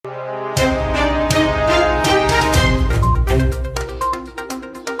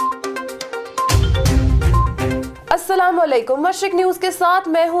अस्सलामुअलैकुम। मशरिक न्यूज के साथ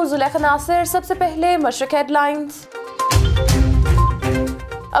मैं हूं जुलेखा नासिर। सबसे पहले मशरिक हेडलाइंस।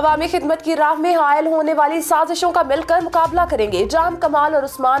 अवामी खिदमत की राह में हायल होने वाली साजिशों का मिलकर मुकाबला करेंगे, जाम कमाल और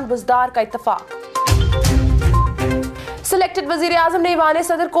उस्मान बुजदार का इत्तफाक। सिलेक्टेड वजीर आजम ने ईवान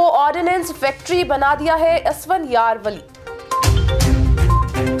सदर को ऑर्डिनेंस फैक्ट्री बना दिया है, असवन यार वली।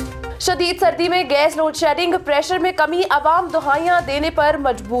 शदीद सर्दी में गैस लोड शेडिंग, प्रेशर में कमी, अवाम दुहाइयां देने पर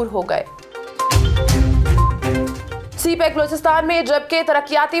मजबूर हो गए। सीपैक बलोचिस्तान में जबकि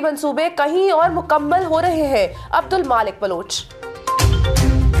तरक्याती मंसूबे कहीं और मुकम्मल हो रहे हैं, अब्दुल मालिक बलोच।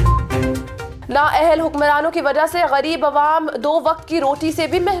 नाअहल हुक्मरानों की वजह से गरीब अवाम 2 वक्त की रोटी से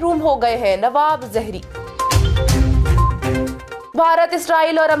भी महरूम हो गए हैं, नवाब जहरी। भारत,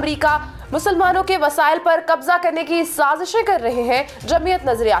 इसराइल और अमेरिका मुसलमानों के वसाइल पर कब्जा करने की साजिशें कर रहे हैं, जमीयत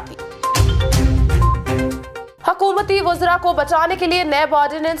नजरियाती। हुकूमती वज़रा को बचाने के लिए नए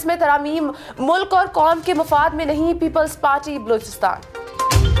ऑर्डिनेंस में तरामीम मुल्क और कौम के मुफाद में नहीं, पीपल्स पार्टी बलोचिस्तान।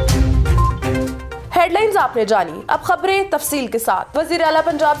 हेडलाइंस आपने जानी, अब खबरें तफसील के साथ। वजीर आला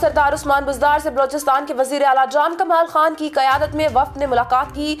पंजाब सरदार उस्मान बुजदार से बलोचिस्तान के वजीर आला जाम कमाल खान की क़यादत में वफ्द ने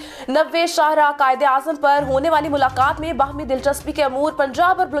मुलाकात की। 90 शाहरा कायदे आज़म पर होने वाली मुलाकात में बाहमी दिलचस्पी के अमूर,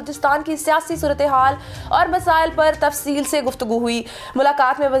 पंजाब और बलोचिस्तान की सियासी सूरत हाल और मसाइल पर तफसील से गुफ्तगू हुई।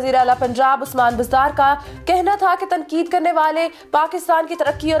 मुलाकात में वजीर आला पंजाब उस्मान बुजदार का कहना था कि तनकीद करने वाले पाकिस्तान की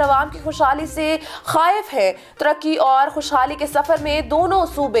तरक्की और अवाम की खुशहाली से खाइफ है। तरक्की और खुशहाली के सफर में दोनों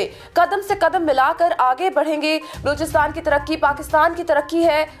सूबे कदम से कदम मिलाकर आगे बढ़ेंगे। बलूचिस्तान की तरक्की पाकिस्तान की तरक्की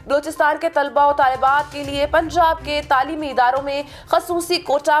है। बलूचिस्तान के तलबा और तालिबात के लिए पंजाब के तालीमी इदारों में खसूसी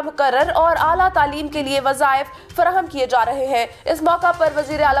कोटा मुकर्रर और आला तालीम के लिए वज़ाइफ फराहम किए जा रहे हैं। इस मौका पर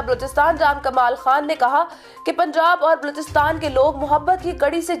वज़ीर आला बलूचिस्तान जाम कमाल खान ने कहा कि पंजाब और बलूचिस्तान के लोग मोहब्बत की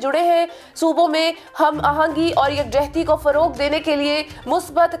कड़ी से जुड़े हैं। सूबों में हम आहंगी और यकजहती को फरोग देने के लिए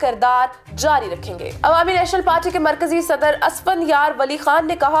मुस्बत किरदार जारी रखेंगे। अवामी नेशनल पार्टी के मरकजी सदर असवन यार वली खान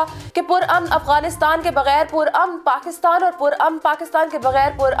ने कहा कि पुरअमन अफगानिस्तान के बगैर पुरअमन पाकिस्तान और पुरअमन पाकिस्तान के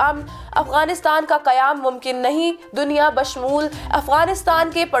बगैर पुरअमन अफगानिस्तान का कयाम मुमकिन नहीं। दुनिया बशमूल अफगानिस्तान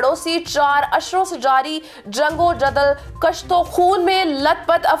के पड़ोसी 4 अशरों से जारी जंगो जदल कश्तो खून में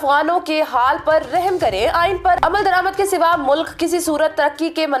लथपथ अफगानों के हाल पर रहम करें। आइन पर अमल दरामद के सिवा मुल्क किसी सूरत तरक्की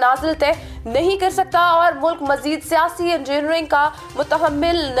के मनाजिल तय नहीं कर सकता और मुल्क मजीद सियासी इंजीनियरिंग का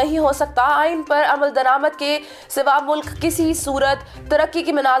मुतहम्मिल नहीं हो सकता। आइन पर अमल दरामद के सिवा मुल्क किसी सूरत तरक्की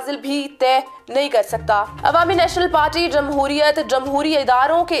की मनाजिल भी तय नहीं कर सकता। अवामी नेशनल पार्टी जमहूरियत, जमहूरी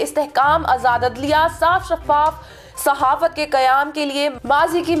इदारों के इस्तेहकाम, आजाद अदलिया, साफ शफाफ सहाफत के कयाम के लिए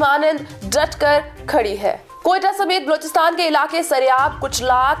माजी की मानंद डट कर खड़ी है। कोयटा समेत बलोचिस्तान के इलाके सरियाब,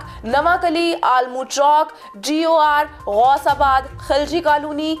 कुचलाक, नवाकली, आलमू चौक, GOR, गौसाबाद, खलजी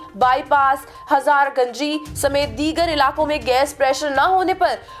कॉलोनी, बाईपास, हजारगंजी समेत दीगर इलाकों में गैस प्रेशर न होने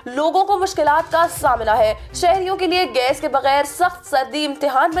पर लोगों को मुश्किलात का सामना है। शहरियों के लिए गैस के बगैर सख्त सर्दी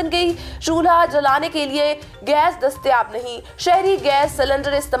इम्तिहान बन गई। चूल्हा जलाने के लिए गैस दस्तयाब नहीं। शहरी गैस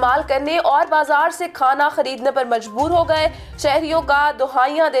सिलेंडर इस्तेमाल करने और बाजार से खाना खरीदने पर मजबूर हो गए। शहरियों का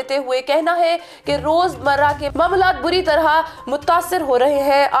दुहाइयां देते हुए कहना है कि रोजमर्रा के मामलात बुरी तरह मुतासिर हो रहे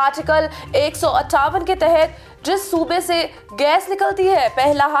हैं। आर्टिकल 158 के तहत जिस सूबे से गैस निकलती है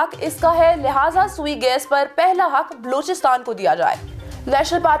पहला हक इसका है, लिहाजा सुई गैस पर पहला हक बलूचिस्तान को दिया जाए।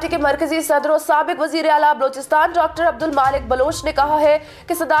 नेशनल पार्टी के मरकजी सदर और साबिक वजीर आला बलूचिस्तान डॉक्टर अब्दुल मालिक बलोच ने कहा है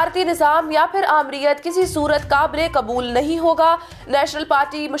कि सदारती निज़ाम या फिर आमरीत किसी सूरत काबिल कबूल नहीं होगा। नेशनल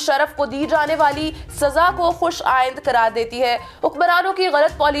पार्टी मुशर्रफ को दी जाने वाली सजा को खुश आइंद करार देती है। हुक्मरानों की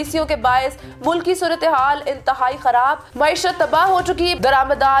गलत पॉलिसियों के बायस मुल्क की सूरत हाल इंतहाई खराब, मईशत तबाह हो चुकी,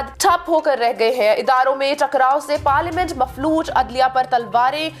 दरामदात ठप होकर रह गए हैं। इदारों में टकराव से पार्लियामेंट मफलूज, अदलिया पर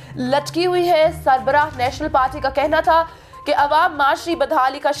तलवारें लटकी हुई है। सरबराह नेशनल पार्टी का कहना था कि अवाम माशरी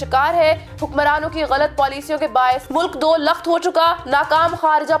बदहाली का शिकार है। हुक्मरानों की गलत पॉलिसियों के बायस मुल्क 2 लख्त हो चुका। नाकाम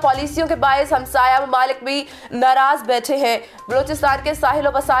खारजा पॉलिसियों के बायस हमसाया ममालिक भी नाराज बैठे हैं। बलूचिस्तान के साहिल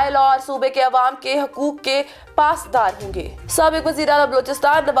व वसाइल और सूबे के अवाम के हकूक के पासदार होंगे। साबिक वज़ीर आला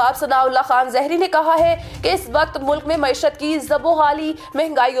बलूचिस्तान नवाब सनाउल्लाह खान जहरी ने कहा है कि इस वक्त मुल्क में मईशत की ज़बोहाली,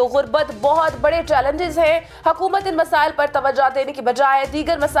 महंगाई और गुर्बत बहुत बड़े चैलेंजेस हैं। हुकूमत इन मसाइल पर तवज्जो देने की बजाय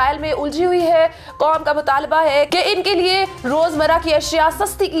दीगर मसाइल में उलझी हुई है। कौम का मुतालबा है कि इनके लिए रोजमर्रा की अशिया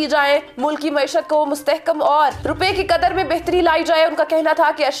सस्ती की जाए, मुल्क की मईशत को मुस्तहकम और रुपए की कदर में बेहतरी लाई जाए। उनका कहना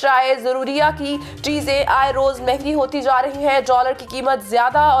था कि अशराए ज़रूरिया की चीजें आए रोज महंगी होती जा रही हैं। डॉलर की कीमत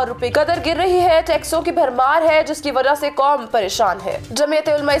ज्यादा और रुपए कदर गिर रही है। टैक्सों की भरमार है जिसकी वजह से कौम परेशान है। जमीयत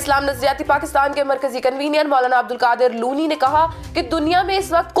उलमा इस्लाम नजरियाती पाकिस्तान के मरकजी कन्वीनर मौलाना अब्दुल कादिर लूनी ने कहा कि दुनिया में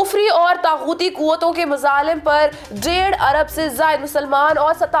इस वक्त कुफरी और तागूती कुव्वतों के मजालिम पर 1.5 अरब से ज्यादा मुसलमान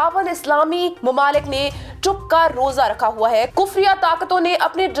और 57 इस्लामी ममालिक ने चुप का रोजा रखा हुआ है। कुफरिया ताकतों ने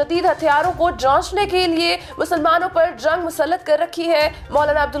अपने जदीद हथियारों को जांचने के लिए मुसलमानों पर जंग मुसल्लत कर रखी है।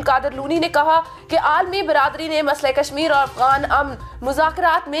 मौलाना अब्दुल कादिर लूनी ने कहा कि आलमी बरादरी ने मसले कश्मीर और अफगान अमन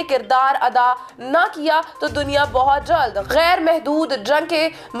मुज़ाकरात में किरदार अदा न किया तो दुनिया बहुत जल्द गैर महदूद जंग के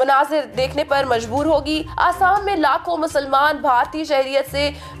मनाजिर देखने पर मजबूर होगी। आसाम में लाखों मुसलमान भारतीय शहरियत से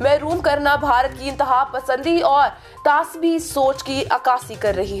महरूम करना भारत की इंतहा पसंदी और तासबी सोच की अक्कासी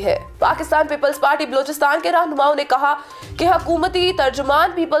कर रही है। पाकिस्तान पीपल्स पार्टी बलोचिस्तान के रहनुमाओं ने कहा कि हुकूमती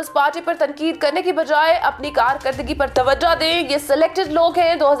तर्जुमान पीपल्स पार्टी पर तनकीद करने की बजाय अपनी कारकर्दगी पर तवज्जो दें। ये सिलेक्टेड लोग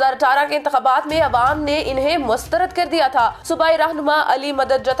हैं। 2018 के इंतखाबात में अवाम ने इन्हें मुस्तरद कर दिया था। सूबाई रहनुमा अली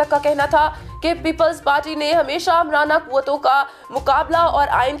मदद जतक का कहना था कि पीपल्स पार्टी ने हमेशा अमराना कुव्वतों का मुकाबला और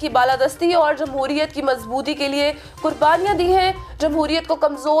आइन की बालादस्ती और जमहूरियत की मजबूती के लिए कुर्बानियां दी हैं। जमहूरियत को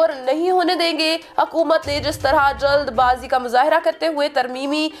कमजोर नहीं होने देंगे। हुकूमत ने जिस तरह जल्दबाजी का मुजाहरा करते हुए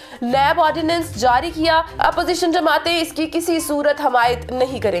तरमीमी नैब ऑर्डिनेंस जारी किया, अपोजिशन जमातें इसकी किसी सूरत हमायत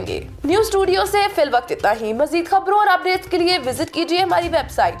नहीं करेंगे। न्यूज स्टूडियो से फिल वक्त इतना ही। मजीद खबरों और अपडेट्स के लिए विजिट कीजिए हमारी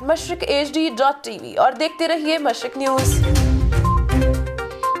वेबसाइट mashriqhd.tv और देखते रहिए मशरिक न्यूज।